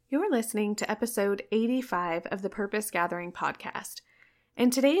You're listening to episode 85 of the Purpose Gathering podcast. In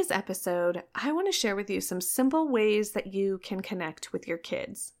today's episode, I want to share with you some simple ways that you can connect with your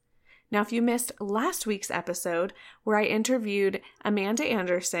kids. Now, if you missed last week's episode where I interviewed Amanda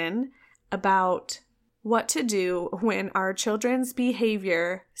Anderson about what to do when our children's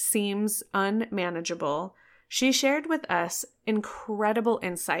behavior seems unmanageable, she shared with us incredible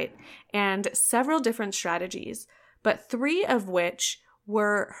insight and several different strategies, but 3 of which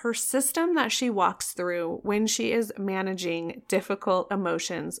were her system that she walks through when she is managing difficult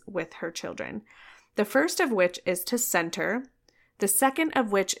emotions with her children. The first of which is to center, the second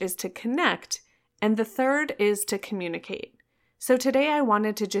of which is to connect, and the third is to communicate. So today I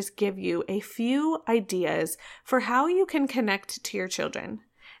wanted to just give you a few ideas for how you can connect to your children.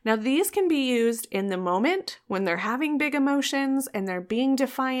 Now, these can be used in the moment when they're having big emotions and they're being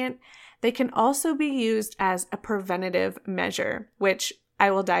defiant. They can also be used as a preventative measure, which I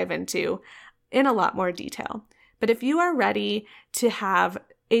will dive into in a lot more detail. But if you are ready to have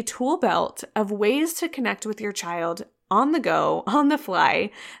a tool belt of ways to connect with your child on the go, on the fly,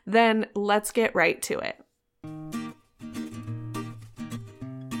 then let's get right to it.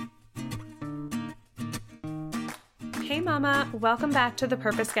 Hey Mama, welcome back to the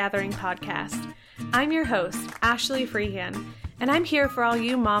Purpose Gathering podcast. I'm your host, Ashley Freehan, and I'm here for all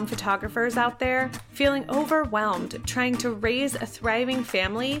you mom photographers out there feeling overwhelmed trying to raise a thriving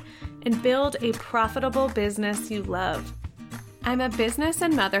family and build a profitable business you love. I'm a business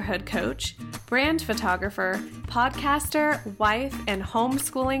and motherhood coach, brand photographer, podcaster, wife, and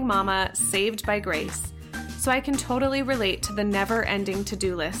homeschooling mama saved by grace. So I can totally relate to the never-ending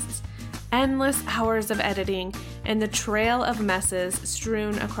to-do lists, endless hours of editing, and the trail of messes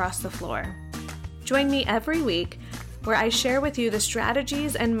strewn across the floor. Join me every week where I share with you the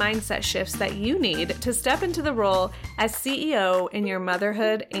strategies and mindset shifts that you need to step into the role as CEO in your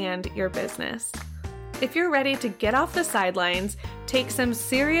motherhood and your business. If you're ready to get off the sidelines, take some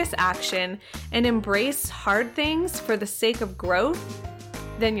serious action, and embrace hard things for the sake of growth,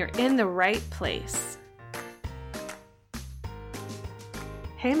 then you're in the right place.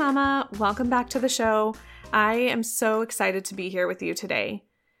 Hey Mama, welcome back to the show. I am so excited to be here with you today.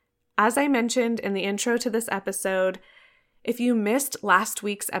 As I mentioned in the intro to this episode, if you missed last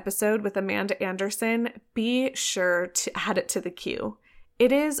week's episode with Amanda Anderson, be sure to add it to the queue.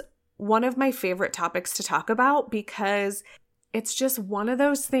 It is one of my favorite topics to talk about because it's just one of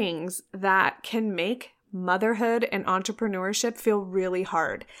those things that can make motherhood and entrepreneurship feel really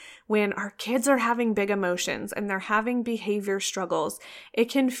hard. When our kids are having big emotions and they're having behavior struggles, it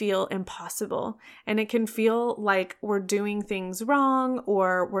can feel impossible and it can feel like we're doing things wrong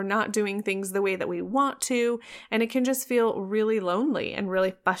or we're not doing things the way that we want to, and it can just feel really lonely and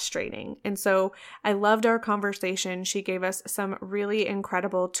really frustrating. And so I loved our conversation. She gave us some really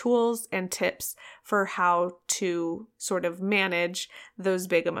incredible tools and tips for how to sort of manage those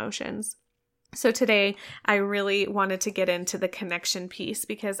big emotions. So today, I really wanted to get into the connection piece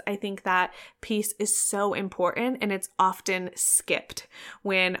because I think that piece is so important and it's often skipped.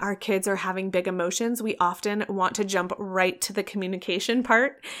 When our kids are having big emotions, we often want to jump right to the communication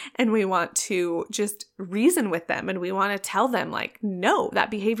part and we want to just reason with them and we want to tell them like, no, that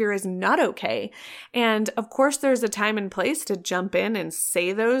behavior is not okay. And of course, there's a time and place to jump in and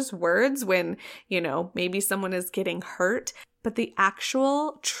say those words when, maybe someone is getting hurt. But the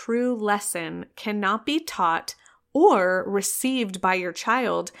actual true lesson cannot be taught or received by your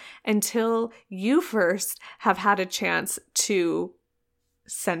child until you first have had a chance to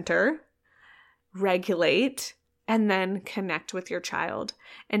center, regulate, and then connect with your child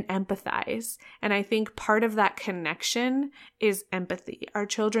and empathize. And I think part of that connection is empathy. Our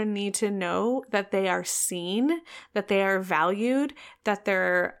children need to know that they are seen, that they are valued, that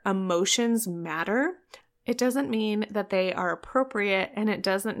their emotions matter. It doesn't mean that they are appropriate, and it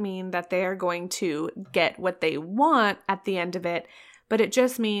doesn't mean that they are going to get what they want at the end of it, but it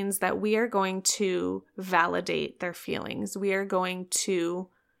just means that we are going to validate their feelings. We are going to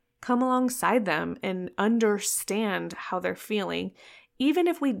come alongside them and understand how they're feeling. Even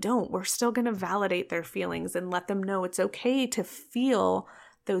if we don't, we're still going to validate their feelings and let them know it's okay to feel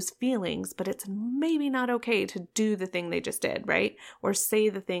those feelings, but it's maybe not okay to do the thing they just did, right? Or say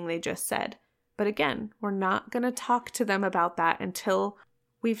the thing they just said. But again, we're not going to talk to them about that until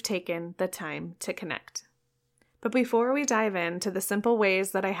we've taken the time to connect. But before we dive into the simple ways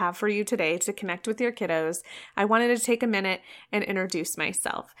that I have for you today to connect with your kiddos, I wanted to take a minute and introduce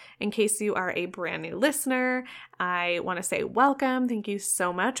myself. In case you are a brand new listener, I want to say welcome. Thank you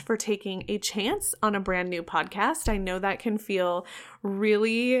so much for taking a chance on a brand new podcast. I know that can feel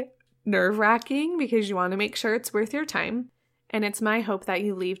really nerve-wracking because you want to make sure it's worth your time. And it's my hope that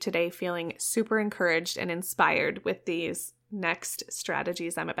you leave today feeling super encouraged and inspired with these next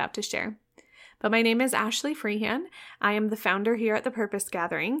strategies I'm about to share. But my name is Ashley Freehan. I am the founder here at The Purpose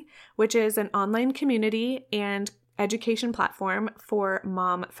Gathering, which is an online community and education platform for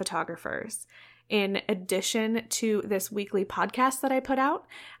mom photographers. In addition to this weekly podcast that I put out,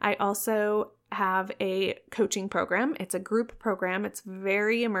 I also have a coaching program. It's a group program. It's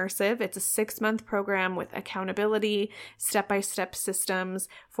very immersive. It's a 6-month program with accountability, step-by-step systems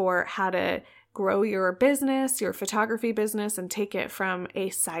for how to grow your business, your photography business, and take it from a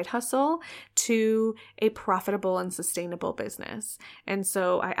side hustle to a profitable and sustainable business. And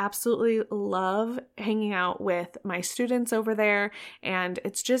so I absolutely love hanging out with my students over there, and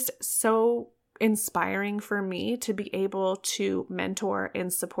it's just so inspiring for me to be able to mentor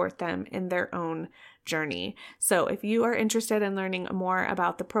and support them in their own journey. So if you are interested in learning more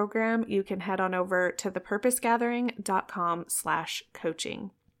about the program, you can head on over to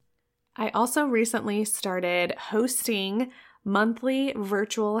thepurposegathering.com/coaching. I also recently started hosting monthly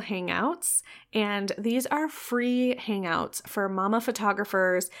virtual hangouts, and these are free hangouts for mama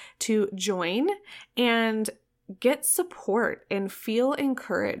photographers to join and get support and feel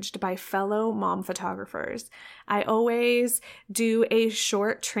encouraged by fellow mom photographers. I always do a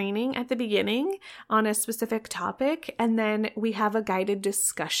short training at the beginning on a specific topic, and then we have a guided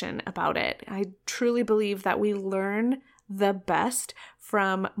discussion about it. I truly believe that we learn the best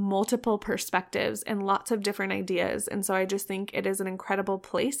from multiple perspectives and lots of different ideas. And so I just think it is an incredible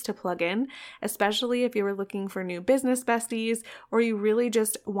place to plug in, especially if you were looking for new business besties or you really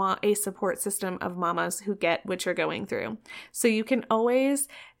just want a support system of mamas who get what you're going through. So you can always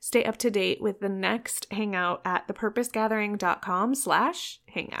stay up to date with the next hangout at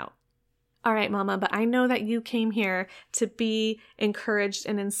thepurposegathering.com/hangout. All right, mama, but I know that you came here to be encouraged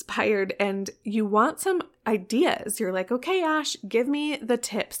and inspired and you want some ideas. You're like, okay, Ash, give me the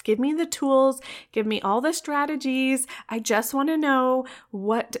tips, give me the tools, give me all the strategies. I just want to know,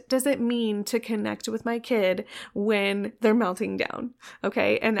 what does it mean to connect with my kid when they're melting down?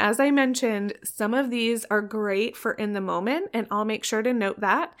 Okay. And as I mentioned, some of these are great for in the moment, and I'll make sure to note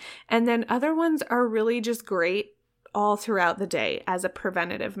that. And then other ones are really just great all throughout the day as a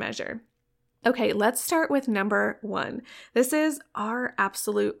preventative measure. Okay, let's start with number 1. This is our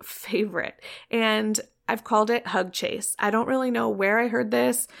absolute favorite, and I've called it Hug Chase. I don't really know where I heard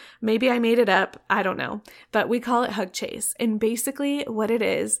this. Maybe I made it up. I don't know, but we call it Hug Chase. And basically what it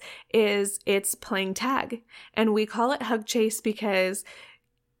is it's playing tag. And we call it Hug Chase because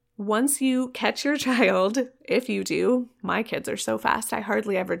once you catch your child, if you do, my kids are so fast, I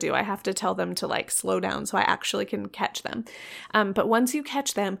hardly ever do. I have to tell them to slow down so I actually can catch them. But once you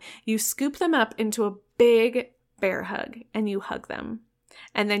catch them, you scoop them up into a big bear hug and you hug them.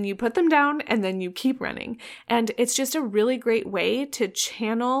 And then you put them down and then you keep running. And it's just a really great way to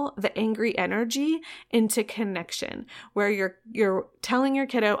channel the angry energy into connection, where you're telling your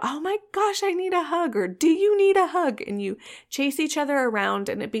kiddo, oh my gosh, I need a hug, or do you need a hug? And you chase each other around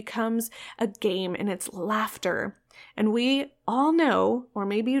and it becomes a game and it's laughter. And we all know, or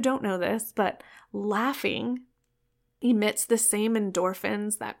maybe you don't know this, but laughing emits the same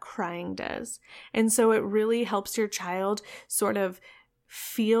endorphins that crying does. And so it really helps your child sort of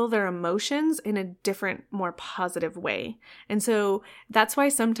feel their emotions in a different, more positive way. And so that's why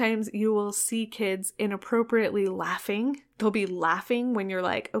sometimes you will see kids inappropriately laughing. They'll be laughing when you're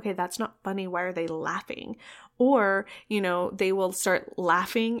like, okay, that's not funny. Why are they laughing? Or, they will start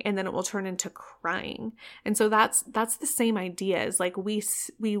laughing and then it will turn into crying. And so that's the same idea. Is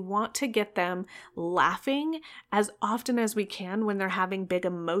we want to get them laughing as often as we can when they're having big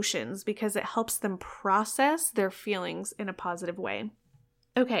emotions, because it helps them process their feelings in a positive way.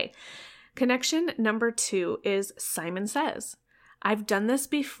 Okay, connection number 2 is Simon Says. I've done this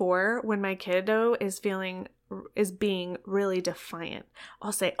before when my kiddo is being really defiant.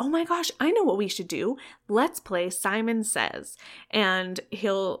 I'll say, oh my gosh, I know what we should do. Let's play Simon Says. And he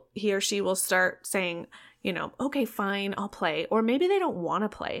or she will start saying, okay, fine, I'll play. Or maybe they don't want to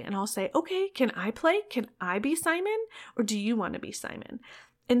play. And I'll say, okay, can I play? Can I be Simon? Or do you want to be Simon?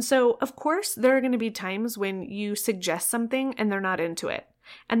 And so, of course, there are going to be times when you suggest something and they're not into it.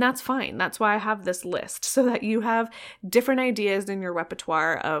 And that's fine. That's why I have this list, so that you have different ideas in your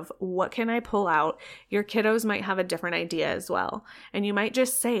repertoire of what can I pull out. Your kiddos might have a different idea as well. And you might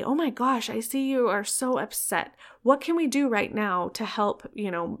just say, oh my gosh, I see you are so upset. What can we do right now to help,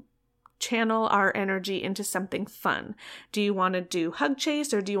 channel our energy into something fun? Do you want to do Hug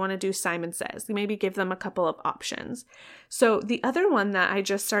Chase, or do you want to do Simon Says? Maybe give them a couple of options. So the other one that I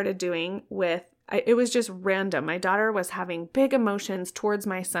just started doing with It was just random. My daughter was having big emotions towards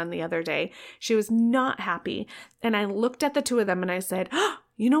my son the other day. She was not happy. And I looked at the two of them and I said, oh,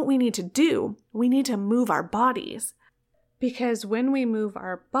 you know what we need to do? We need to move our bodies. Because when we move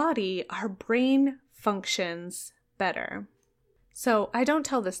our body, our brain functions better. So I don't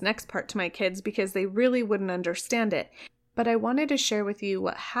tell this next part to my kids because they really wouldn't understand it. But I wanted to share with you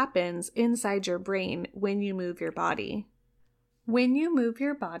what happens inside your brain when you move your body. When you move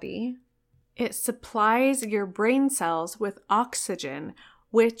your body, it supplies your brain cells with oxygen,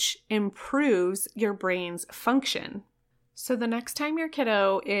 which improves your brain's function. So the next time your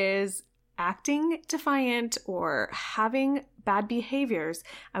kiddo is acting defiant or having bad behaviors,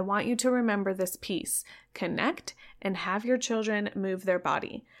 I want you to remember this piece. Connect and have your children move their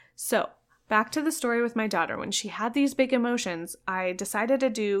body. So back to the story with my daughter. When she had these big emotions, I decided to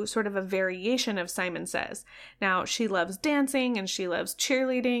do sort of a variation of Simon Says. Now, she loves dancing and she loves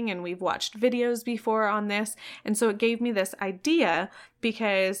cheerleading, and we've watched videos before on this. And so it gave me this idea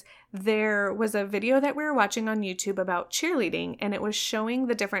because there was a video that we were watching on YouTube about cheerleading, and it was showing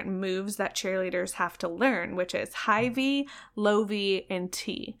the different moves that cheerleaders have to learn, which is high V, low V, and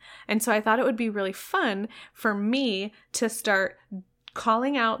T. And so I thought it would be really fun for me to start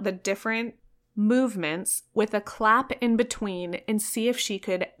calling out the different movements with a clap in between and see if she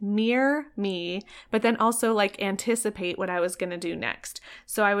could mirror me, but then also like anticipate what I was going to do next.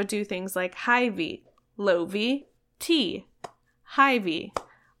 So I would do things like high V, low V, T, high V,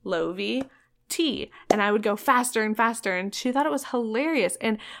 low V, T, and I would go faster and faster, and she thought it was hilarious,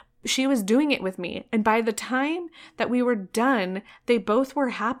 and she was doing it with me. And by the time that we were done, they both were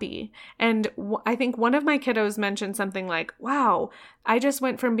happy. And I think one of my kiddos mentioned something like, wow, I just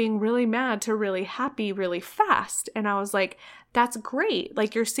went from being really mad to really happy really fast. And I was like, that's great.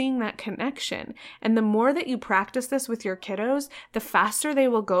 Like, you're seeing that connection. And the more that you practice this with your kiddos, the faster they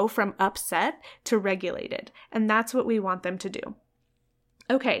will go from upset to regulated. And that's what we want them to do.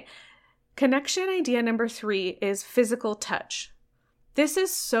 Okay. Connection idea number 3 is physical touch. This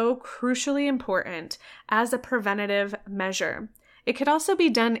is so crucially important as a preventative measure. It could also be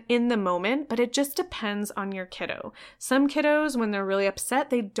done in the moment, but it just depends on your kiddo. Some kiddos, when they're really upset,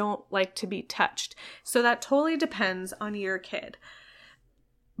 they don't like to be touched. So that totally depends on your kid.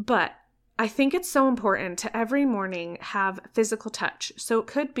 But I think it's so important to every morning have physical touch. So it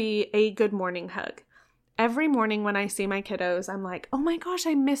could be a good morning hug. Every morning when I see my kiddos, I'm like, oh my gosh,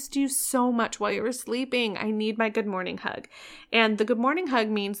 I missed you so much while you were sleeping. I need my good morning hug. And the good morning hug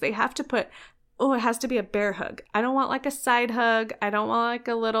means they have to put, it has to be a bear hug. I don't want like a side hug. I don't want like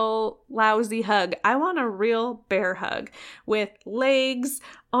a little lousy hug. I want a real bear hug with legs,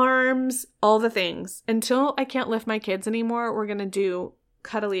 arms, all the things. Until I can't lift my kids anymore, we're going to do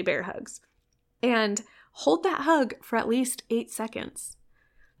cuddly bear hugs. And hold that hug for at least 8 seconds.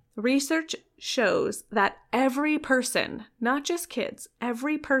 Research shows that every person, not just kids,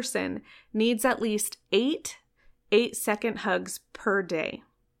 every person needs at least 8 8-second hugs per day.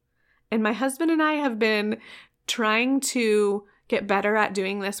 And my husband and I have been trying to get better at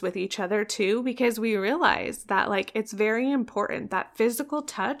doing this with each other too, because we realize that like it's very important. That physical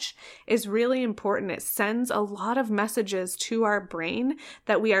touch is really important. It sends a lot of messages to our brain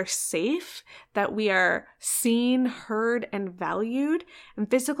that we are safe, that we are seen, heard, and valued. And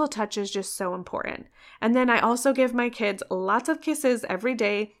physical touch is just so important. And then I also give my kids lots of kisses every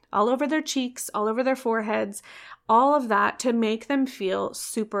day, all over their cheeks, all over their foreheads, all of that to make them feel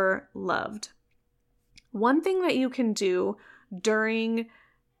super loved. One thing that you can do during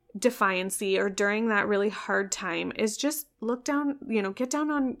defiancy or during that really hard time is just look down, get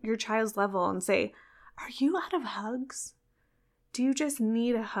down on your child's level and say, are you out of hugs? Do you just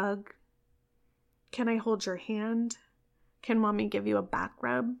need a hug? Can I hold your hand? Can mommy give you a back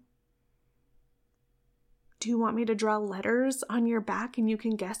rub? Do you want me to draw letters on your back and you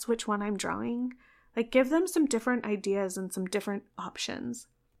can guess which one I'm drawing? Like, give them some different ideas and some different options.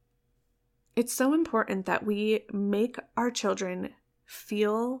 It's so important that we make our children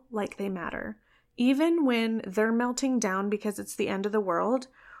feel like they matter. Even when they're melting down because it's the end of the world,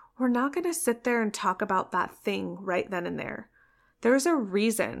 we're not going to sit there and talk about that thing right then and there. There's a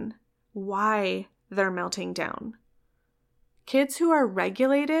reason why they're melting down. Kids who are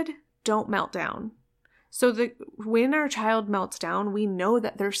regulated don't melt down. So when our child melts down, we know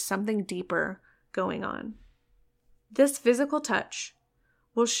that there's something deeper going on. This physical touch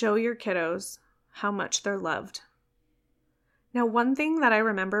will show your kiddos how much they're loved. Now, one thing that I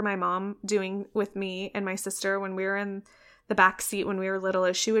remember my mom doing with me and my sister when we were in the back seat when we were little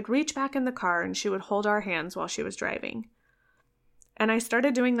is she would reach back in the car and she would hold our hands while she was driving. And I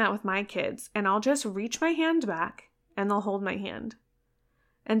started doing that with my kids, and I'll just reach my hand back and they'll hold my hand.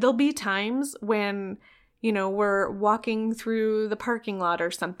 And there'll be times when, we're walking through the parking lot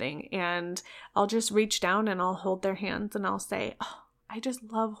or something, and I'll just reach down and I'll hold their hands and I'll say, "Oh, I just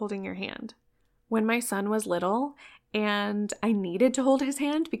love holding your hand." When my son was little and I needed to hold his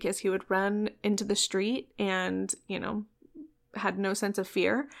hand because he would run into the street and, had no sense of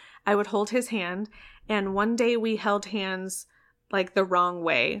fear, I would hold his hand. And one day we held hands like the wrong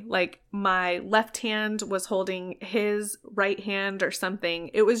way. Like my left hand was holding his right hand or something.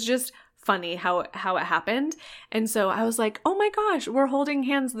 It was just funny how it happened. And so I was like, "Oh my gosh, we're holding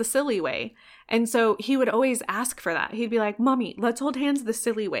hands the silly way." And so he would always ask for that. He'd be like, "Mommy, let's hold hands the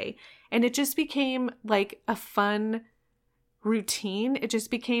silly way." And it just became like a fun routine. It just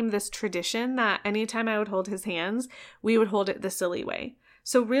became this tradition that anytime I would hold his hands, we would hold it the silly way.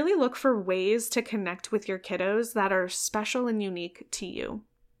 So really look for ways to connect with your kiddos that are special and unique to you.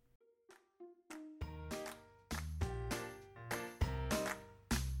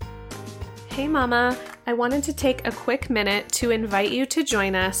 Hey Mama, I wanted to take a quick minute to invite you to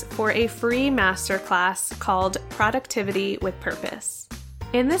join us for a free masterclass called Productivity with Purpose.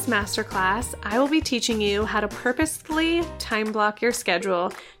 In this masterclass, I will be teaching you how to purposefully time block your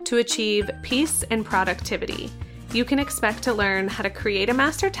schedule to achieve peace and productivity. You can expect to learn how to create a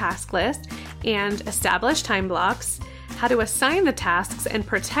master task list and establish time blocks, how to assign the tasks and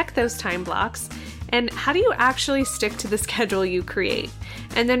protect those time blocks, and how do you actually stick to the schedule you create.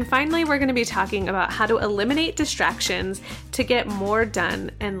 And then finally, we're going to be talking about how to eliminate distractions to get more done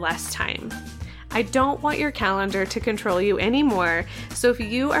in less time. I don't want your calendar to control you anymore, so if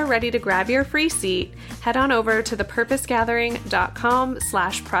you are ready to grab your free seat, head on over to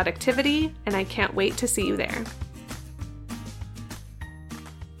thepurposegathering.com/productivity, and I can't wait to see you there.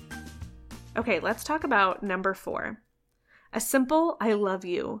 Okay, let's talk about number 4. A simple "I love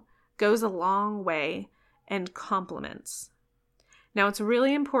you" goes a long way and compliments. Now, it's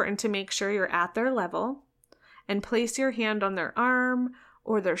really important to make sure you're at their level and place your hand on their arm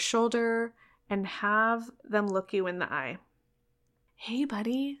or their shoulder and have them look you in the eye. "Hey,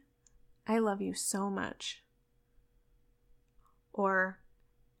 buddy, I love you so much." Or,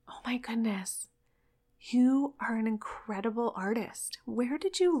 "Oh my goodness, you are an incredible artist. Where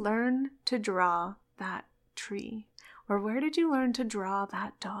did you learn to draw that tree?" Or, "Where did you learn to draw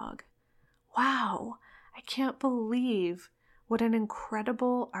that dog? Wow, I can't believe what an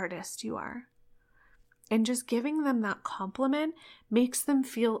incredible artist you are." And just giving them that compliment makes them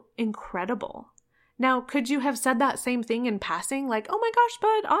feel incredible. Now, could you have said that same thing in passing? Like, "Oh my gosh,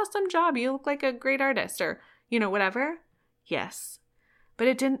 bud, awesome job. You look like a great artist," or, whatever. Yes. But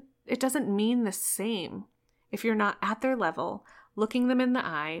it doesn't mean the same if you're not at their level, looking them in the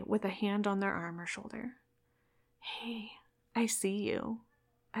eye with a hand on their arm or shoulder. "Hey, I see you.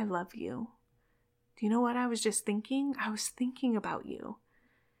 I love you. Do you know what I was just thinking? I was thinking about you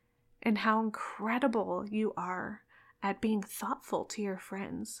and how incredible you are at being thoughtful to your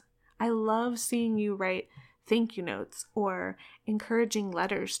friends. I love seeing you write thank you notes or encouraging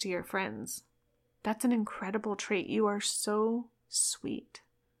letters to your friends. That's an incredible trait. You are so sweet."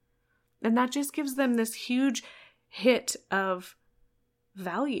 And that just gives them this huge hit of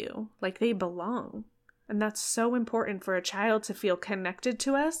value, like they belong. And that's so important for a child to feel connected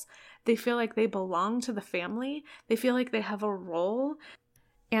to us. They feel like they belong to the family. They feel like they have a role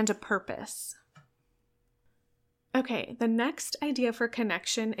and a purpose. Okay, the next idea for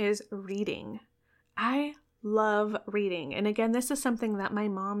connection is reading. I love reading. And again, this is something that my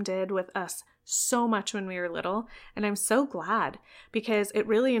mom did with us so much when we were little. And I'm so glad because it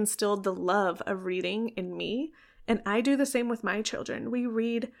really instilled the love of reading in me. And I do the same with my children. We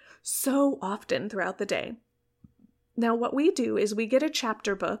read so often throughout the day. Now, what we do is we get a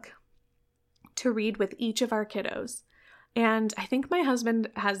chapter book to read with each of our kiddos. And I think my husband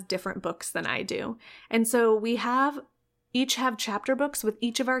has different books than I do. And so we each have chapter books with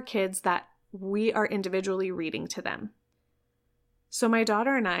each of our kids that we are individually reading to them. So my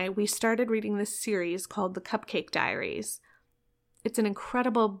daughter and I, we started reading this series called The Cupcake Diaries. It's an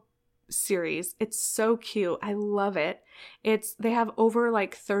incredible series. It's so cute. I love it. They have over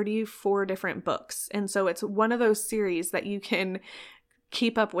 34 different books. And so it's one of those series that you can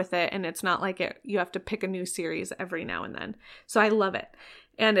keep up with it, and it's not like you have to pick a new series every now and then. So I love it.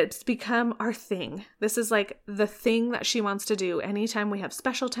 And it's become our thing. This is the thing that she wants to do. Anytime we have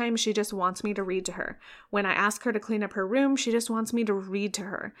special time, she just wants me to read to her. When I ask her to clean up her room, she just wants me to read to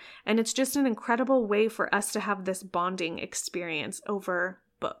her. And it's just an incredible way for us to have this bonding experience over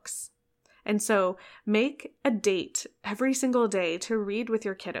books. And so make a date every single day to read with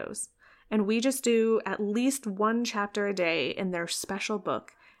your kiddos. And we just do at least one chapter a day in their special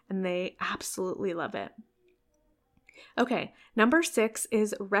book, and they absolutely love it. Okay, number 6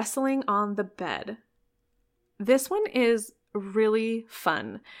 is wrestling on the bed. This one is really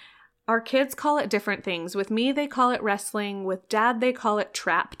fun. Our kids call it different things. With me, they call it wrestling. With Dad, they call it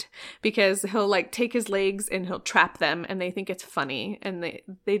trapped, because he'll like take his legs and he'll trap them and they think it's funny. And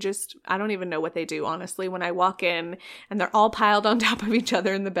they just, I don't even know what they do, honestly, when I walk in and they're all piled on top of each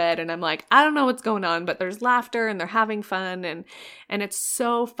other in the bed. And I'm like, I don't know what's going on, but there's laughter and they're having fun and it's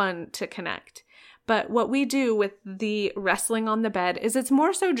so fun to connect. But what we do with the wrestling on the bed is it's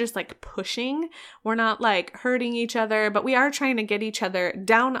more so just like pushing. We're not like hurting each other, but we are trying to get each other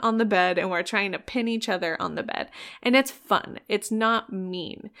down on the bed and we're trying to pin each other on the bed. And it's fun. It's not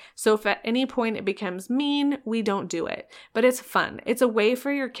mean. So if at any point it becomes mean, we don't do it. But it's fun. It's a way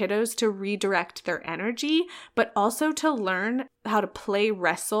for your kiddos to redirect their energy, but also to learn how to play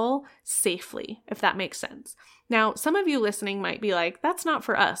wrestle safely, if that makes sense. Now, some of you listening might be like, that's not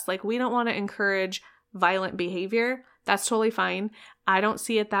for us. Like, we don't want to encourage violent behavior. That's totally fine. I don't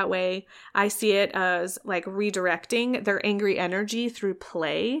see it that way. I see it as like redirecting their angry energy through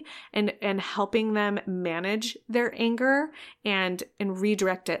play and helping them manage their anger and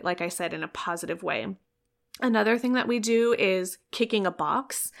redirect it, like I said, in a positive way. Another thing that we do is kicking a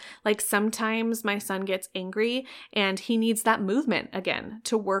box. Like sometimes my son gets angry and he needs that movement again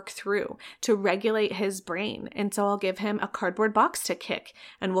to work through, to regulate his brain. And so I'll give him a cardboard box to kick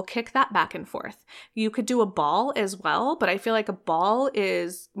and we'll kick that back and forth. You could do a ball as well, but I feel like a ball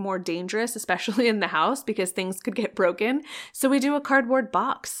is more dangerous, especially in the house, because things could get broken. So we do a cardboard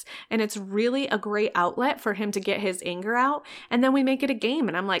box and it's really a great outlet for him to get his anger out. And then we make it a game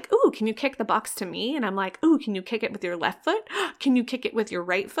and I'm like, ooh, can you kick the box to me? And I'm like, ooh, can you kick it with your left foot? Can you kick it with your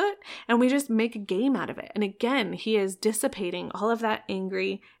right foot? And we just make a game out of it. And again, he is dissipating all of that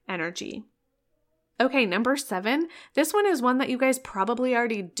angry energy. Okay, number 7. This one is one that you guys probably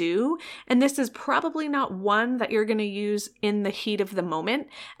already do. And this is probably not one that you're going to use in the heat of the moment,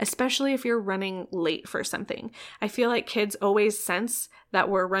 especially if you're running late for something. I feel like kids always sense that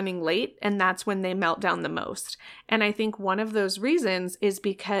we're running late and that's when they melt down the most. And I think one of those reasons is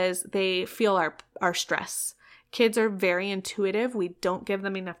because they feel our stress. Kids are very intuitive. We don't give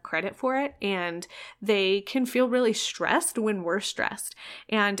them enough credit for it, and they can feel really stressed when we're stressed.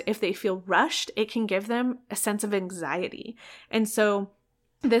 And if they feel rushed, it can give them a sense of anxiety. And so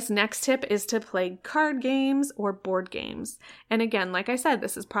this next tip is to play card games or board games. And again, like I said,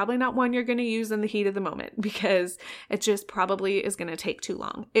 this is probably not one you're going to use in the heat of the moment because it just probably is going to take too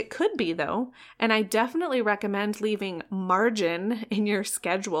long. It could be though, and I definitely recommend leaving margin in your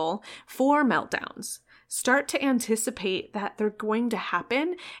schedule for meltdowns. Start to anticipate that they're going to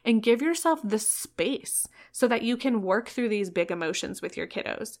happen and give yourself the space so that you can work through these big emotions with your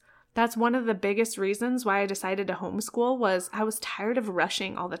kiddos. That's one of the biggest reasons why I decided to homeschool was I was tired of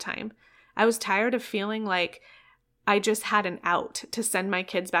rushing all the time. I was tired of feeling like I just had an out to send my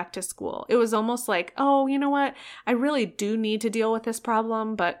kids back to school. It was almost like, oh, you know what? I really do need to deal with this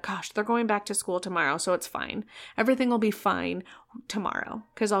problem, but gosh, they're going back to school tomorrow, so it's fine. Everything will be fine tomorrow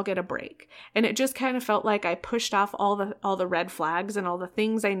because I'll get a break. And it just kind of felt like I pushed off all the red flags and all the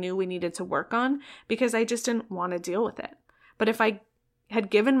things I knew we needed to work on because I just didn't want to deal with it. But if I had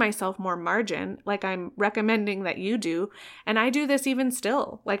given myself more margin, like I'm recommending that you do, and I do this even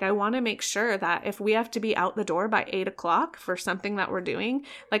still, like I want to make sure that if we have to be out the door by 8:00 for something that we're doing,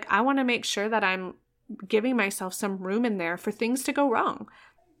 like I want to make sure that I'm giving myself some room in there for things to go wrong.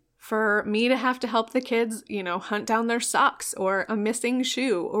 For me to have to help the kids, hunt down their socks or a missing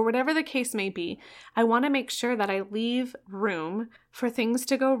shoe or whatever the case may be, I want to make sure that I leave room for things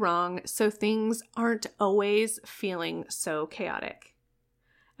to go wrong so things aren't always feeling so chaotic.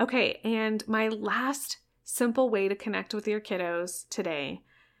 Okay, and my last simple way to connect with your kiddos today,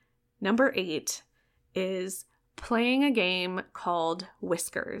 number 8, is playing a game called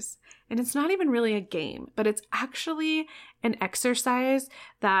Whiskers. And it's not even really a game, but it's actually an exercise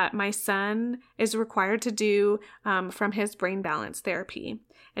that my son is required to do from his brain balance therapy.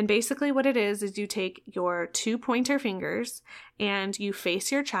 And basically what it is you take your 2 pointer fingers and you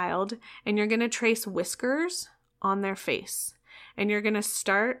face your child and you're going to trace whiskers on their face. And you're going to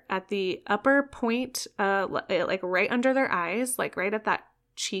start at the upper point, like right under their eyes, like right at that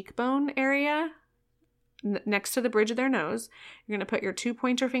cheekbone area, next to the bridge of their nose. You're going to put your 2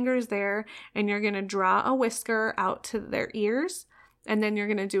 pointer fingers there, and you're going to draw a whisker out to their ears. And then you're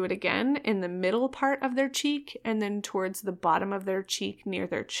going to do it again in the middle part of their cheek, and then towards the bottom of their cheek near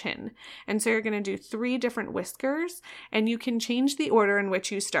their chin. And so you're going to do 3 different whiskers, and you can change the order in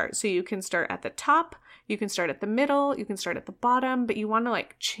which you start. So you can start at the top, you can start at the middle, you can start at the bottom, but you want to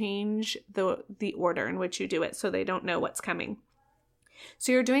change the order in which you do it so they don't know what's coming.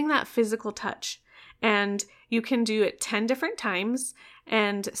 So you're doing that physical touch. And you can do it 10 different times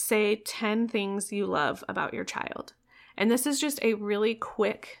and say 10 things you love about your child. And this is just a really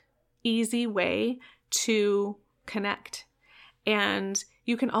quick, easy way to connect. And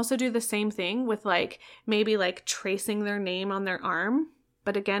you can also do the same thing with maybe tracing their name on their arm.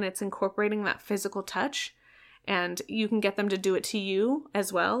 But again, it's incorporating that physical touch. And you can get them to do it to you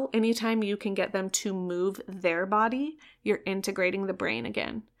as well. Anytime you can get them to move their body, you're integrating the brain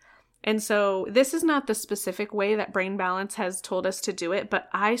again. And so this is not the specific way that Brain Balance has told us to do it, but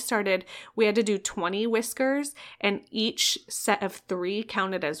we had to do 20 whiskers, and each set of 3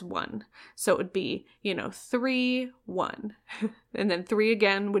 counted as 1. So it would be, 3, 1, and then 3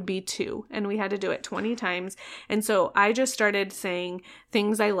 again would be 2. And we had to do it 20 times. And so I just started saying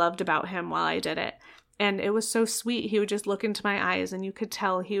things I loved about him while I did it. And it was so sweet. He would just look into my eyes and you could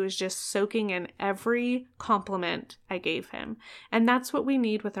tell he was just soaking in every compliment I gave him. And that's what we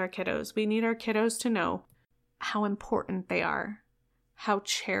need with our kiddos. We need our kiddos to know how important they are, how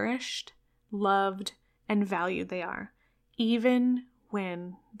cherished, loved, and valued they are, even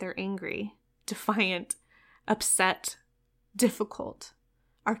when they're angry, defiant, upset, difficult.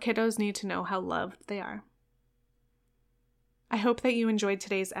 Our kiddos need to know how loved they are. I hope that you enjoyed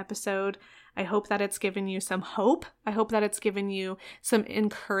today's episode. I hope that it's given you some hope. I hope that it's given you some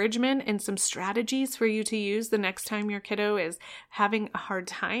encouragement and some strategies for you to use the next time your kiddo is having a hard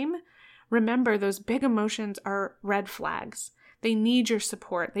time. Remember, those big emotions are red flags. They need your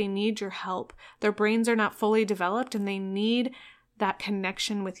support. They need your help. Their brains are not fully developed and they need that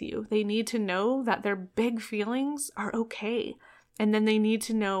connection with you. They need to know that their big feelings are okay. And then they need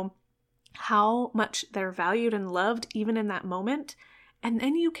to know how much they're valued and loved even in that moment. And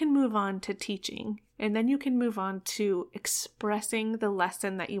then you can move on to teaching. And then you can move on to expressing the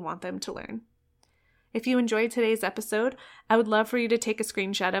lesson that you want them to learn. If you enjoyed today's episode, I would love for you to take a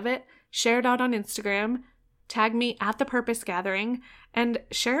screenshot of it, share it out on Instagram, tag me at The Purpose Gathering, and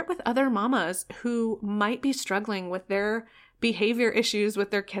share it with other mamas who might be struggling with their behavior issues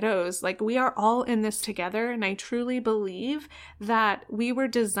with their kiddos. We are all in this together, and I truly believe that we were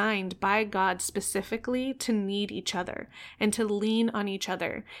designed by God specifically to need each other and to lean on each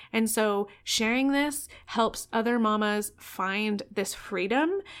other. And so sharing this helps other mamas find this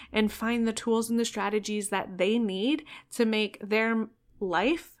freedom and find the tools and the strategies that they need to make their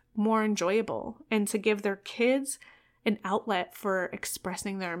life more enjoyable and to give their kids an outlet for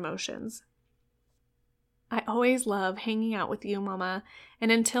expressing their emotions. I always love hanging out with you, Mama, and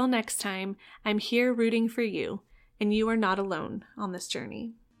until next time, I'm here rooting for you, and you are not alone on this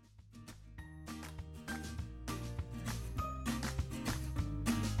journey.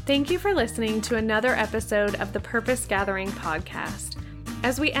 Thank you for listening to another episode of the Purpose Gathering podcast.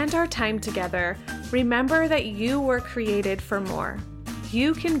 As we end our time together, remember that you were created for more.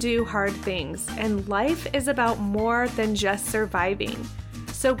 You can do hard things, and life is about more than just surviving.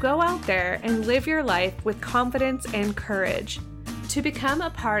 So go out there and live your life with confidence and courage. To become a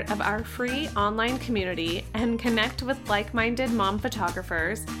part of our free online community and connect with like-minded mom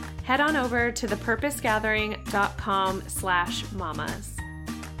photographers, head on over to thepurposegathering.com/mamas.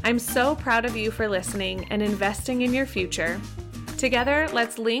 I'm so proud of you for listening and investing in your future. Together,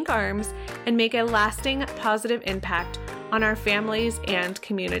 let's link arms and make a lasting positive impact on our families and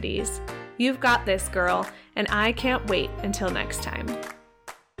communities. You've got this, girl, and I can't wait until next time.